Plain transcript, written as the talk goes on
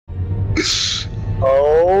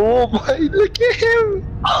Oh my, look at him!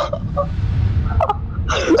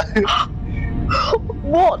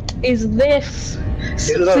 What is this?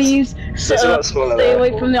 lot- Please, there's a lot smaller stay there.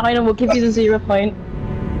 away from the item. We'll give you the 0 point.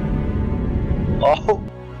 Oh.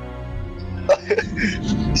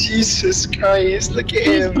 Jesus Christ, look at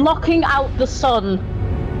He's him! blocking out the sun.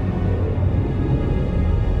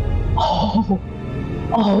 Oh.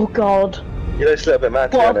 Oh God. You know, it's a little bit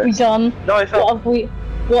mad, to be What have we honest. done? No, I felt...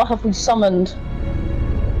 What have we summoned?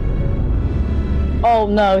 Oh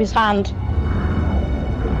no, his hand.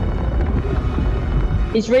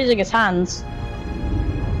 He's raising his hands.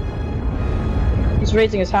 He's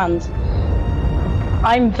raising his hands.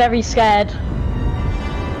 I'm very scared.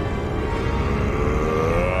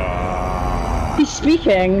 He's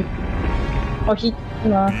speaking. Oh,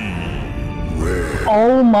 no.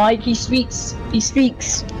 Oh my, he speaks. He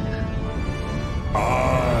speaks.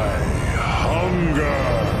 I hunger.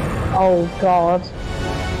 Oh God.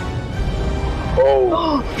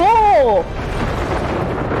 Oh.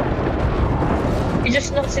 4! You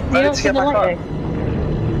just not seen I need to get the back lightning.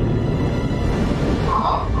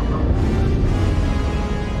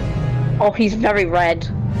 Oh, he's very red.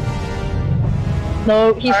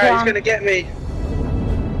 No, he's Alright, one. he's gonna get me.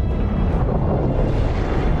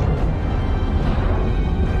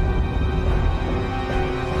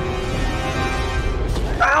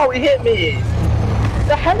 Ow, he hit me!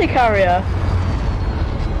 The helicarrier.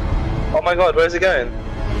 Oh my god, where's it going?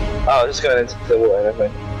 Oh, it's just going into the water and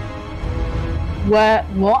everything. Where?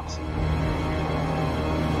 What?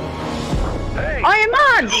 Hey! Iron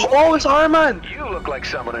Man! Oh, it's Iron Man! You look like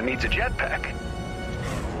someone who needs a jetpack.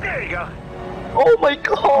 There you go. Oh my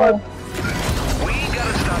god! We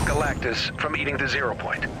gotta stop Galactus from eating the 0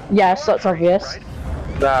 point. Yes, that's obvious.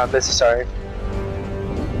 Right? Nah, I'm necessary.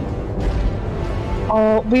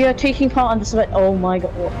 Oh, we are taking part in this event. Oh my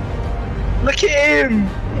God. Look at him!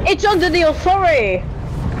 It's under the authority!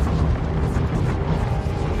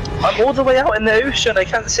 I'm all the way out in the ocean, I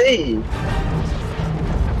can't see.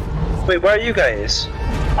 Wait, where are you guys?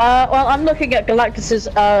 Well, I'm looking at Galactus's,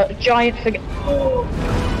 giant figure.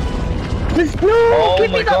 No! Oh Give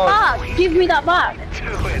me my that God. back! Give me that back!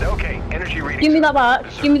 Do it. Okay, energy reading. Give me that back!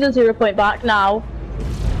 Give me the 0 point back now!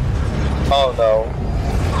 Oh no.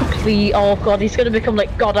 Please, oh God, he's gonna become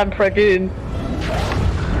like God Emperor Doom.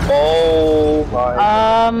 Oh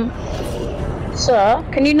my. Sir,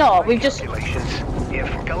 can you not? We've just... Calculations. If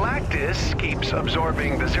Galactus keeps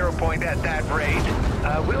absorbing the 0 point at that rate,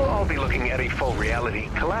 we'll all be looking at a full reality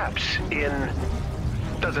collapse in...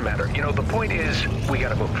 Doesn't matter. You know, the point is, we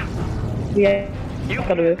gotta move. Yeah. You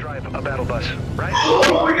Gotta can move. drive a battle bus, right?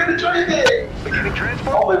 Oh, we're gonna drive it! Beginning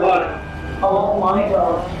transport. Oh my god. Oh my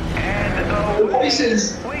God. And The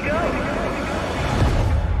voices! we go.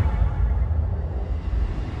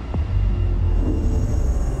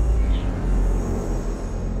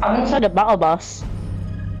 I'm inside a battle bus.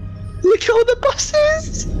 Look at all the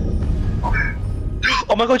buses!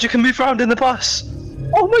 Oh my god, you can move around in the bus!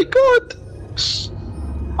 Oh my god!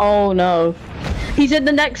 Oh no. He's in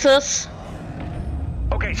the Nexus.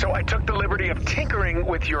 Okay, so I took the liberty of tinkering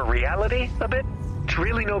with your reality a bit. It's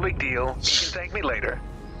really no big deal. You can thank me later.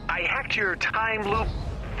 I hacked your time loop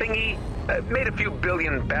thingy, made a few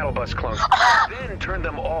billion battle bus clones, then turned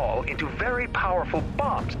them all into very powerful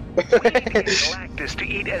bombs. We need Galactus to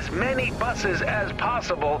eat as many buses as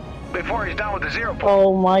possible before he's done with the 0 point.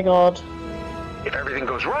 Oh my God. If everything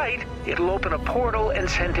goes right, it'll open a portal and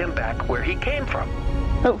send him back where he came from.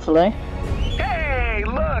 Hopefully. Hey,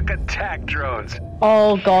 look, attack drones.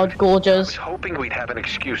 Oh God, I gorgeous. was hoping we'd have an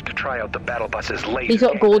excuse to try out the battle bus's laser. He's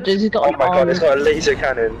got gorgeous. He's got Oh like my god, arms. it's got a laser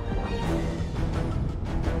cannon.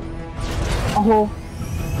 Oh.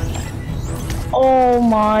 Oh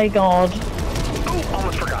my God. Oh,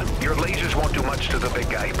 almost forgot. Your lasers won't do much to the big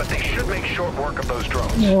guy, but they should make short work of those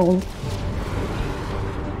drones. No.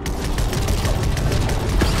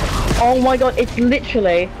 Oh my God, it's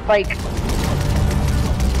literally like... Look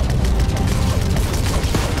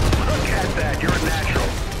at that, you're a natural.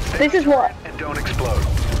 Stay This is what... and don't explode.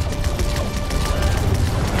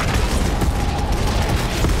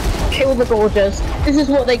 Kill the gorgeous. This is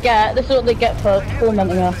what they get. This is what they get for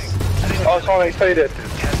tormenting us. Oh, it's already exploded.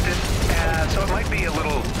 Test it, so it might be a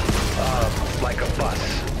little, like a bus.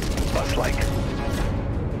 Bus-like.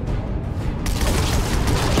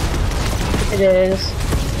 It is.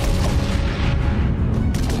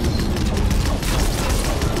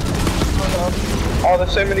 Oh,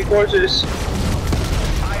 there's so many gorges.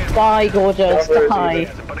 Die, gorgeous.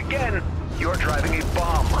 Die. But again, you're driving a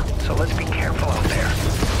bomb, so let's be careful out there.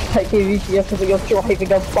 Like you're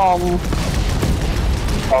driving a bomb.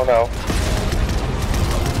 Oh no.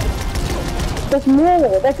 There's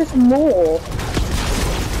more. There's just more.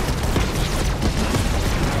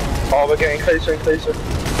 Oh, we're getting closer and closer.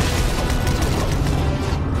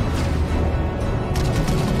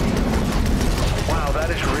 Wow, that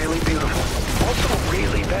is really beautiful. Also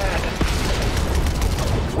really bad.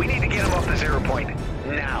 We need to get him off the 0 point.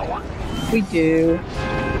 Now. We do.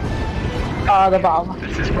 Ah, the bomb.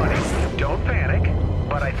 This is funny. Don't panic,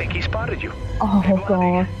 but I think he spotted you. Oh, Hey,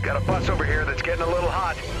 Blondie, God. got a bus over here that's getting a little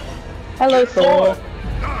hot. Hello, Thor.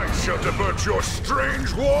 I shall divert your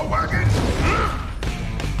strange war wagon.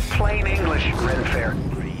 Plain English, Renfair.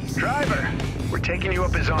 Driver, we're taking you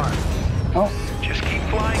up his arm. Oh. Just keep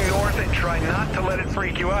flying north and try not to let it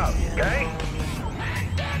freak you out, okay?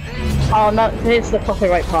 Oh, no, here's the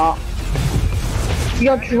copyright part.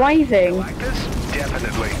 You're driving. Galactus,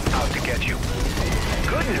 definitely out to get you.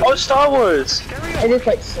 Good news. Oh, Star Wars! It is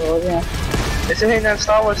like so, yeah. It's a hit now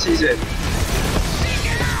Star Wars season.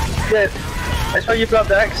 Yeah, that's why you blew up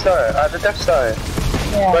the X Star, the Death Star.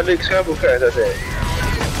 Yeah. Where Luke Skywalker does it.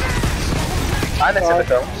 And it's in the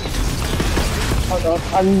films. Oh god,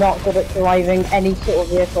 I'm not good at driving any sort of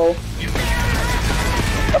vehicle.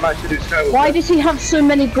 I'm actually Luke Skywalker. Why does he have so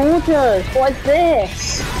many gorges? What is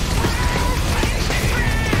this?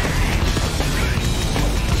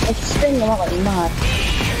 It's stinging them out like mad.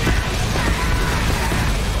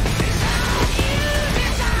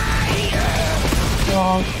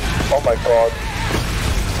 Oh. Oh my god.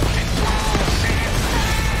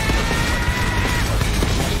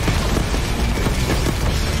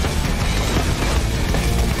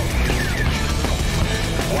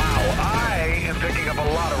 Wow, I am picking up a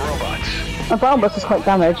lot of robots. My battle bus is quite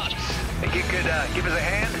damaged. Think you could give us a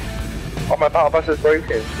hand? Oh, my battle bus is broken.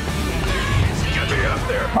 Get me up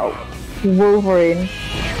there. Oh. Wolverine.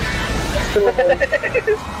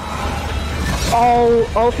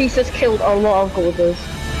 Oh, he's just killed a lot of gorges.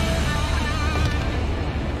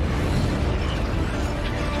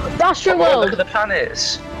 Astro Oh, look World! at the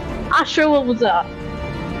planets. Astro World was that?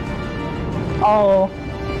 Oh,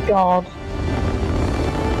 God.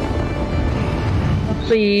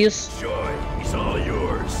 Please. Joy, he's all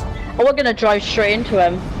yours. Oh, we're gonna drive straight into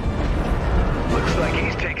him. Looks like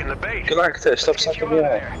he's taking the bait. Galactus, stop Get you sucking out me of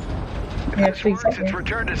out. there. Yeah, If this please. works, it's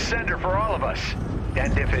return to sender for all of us.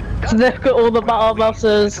 And if it doesn't, Look at all the battle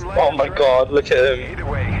buses Oh my god, look at him. either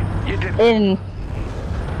way, you did. in.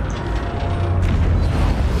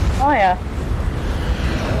 Oh yeah.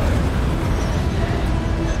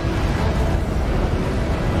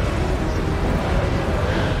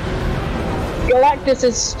 Galactus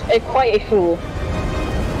is quite a fool.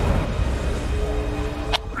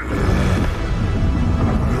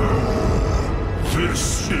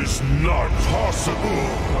 This is not possible.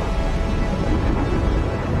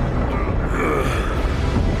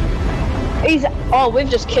 He's. Oh, we've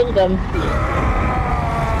just killed him.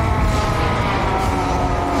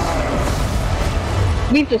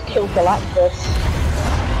 We've just killed Galactus.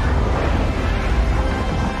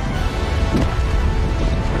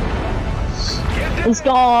 He's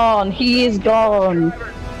gone. He is gone.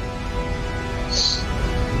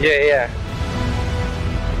 Yeah.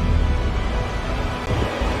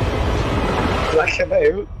 Black him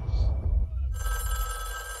out.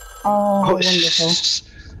 Oh, wonderful.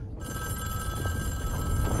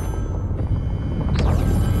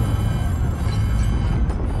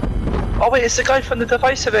 Oh wait, it's the guy from the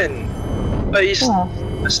device event. But he's Yeah.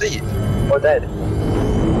 asleep or dead.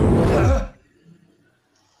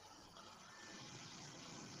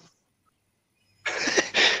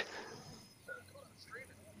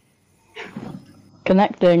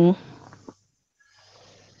 Connecting.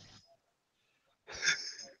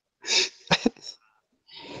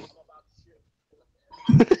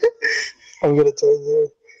 I'm gonna tell you.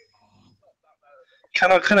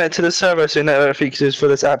 Cannot connect to the server so network features for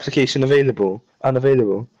this application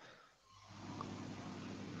unavailable.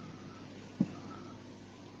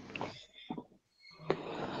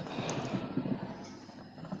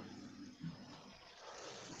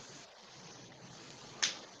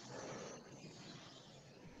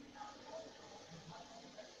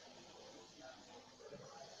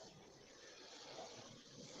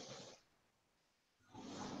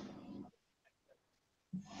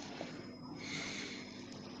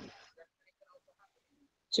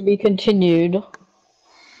 To be continued.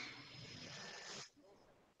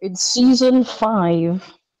 In season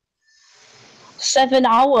 5. 7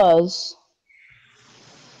 hours.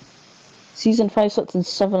 Season 5 starts in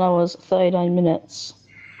 7 hours, 39 minutes.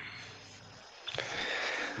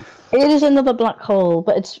 It is another black hole,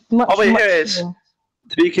 but it's much. Oh wait, much here it is. bigger.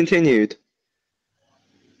 To be continued.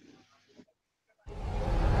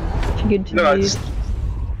 To continue. No, it's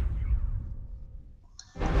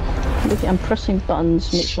I'm pressing buttons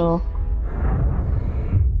to make sure.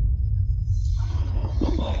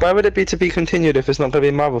 Why would it be to be continued if it's not going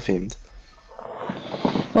to be Marvel themed?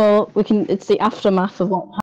 Well, we can. It's the aftermath of what